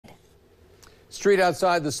Street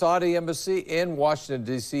outside the Saudi embassy in Washington,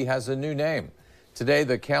 D.C. has a new name. Today,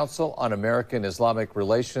 the Council on American Islamic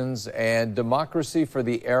Relations and Democracy for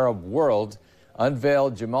the Arab World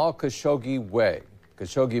unveiled Jamal Khashoggi Way.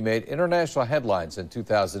 Khashoggi made international headlines in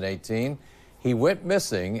 2018. He went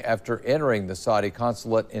missing after entering the Saudi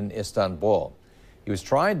consulate in Istanbul. He was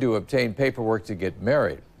trying to obtain paperwork to get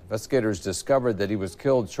married. Investigators discovered that he was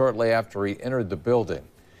killed shortly after he entered the building.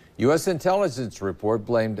 U.S. intelligence report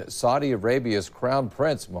blamed Saudi Arabia's Crown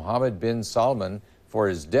Prince Mohammed bin Salman for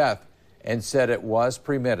his death and said it was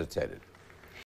premeditated.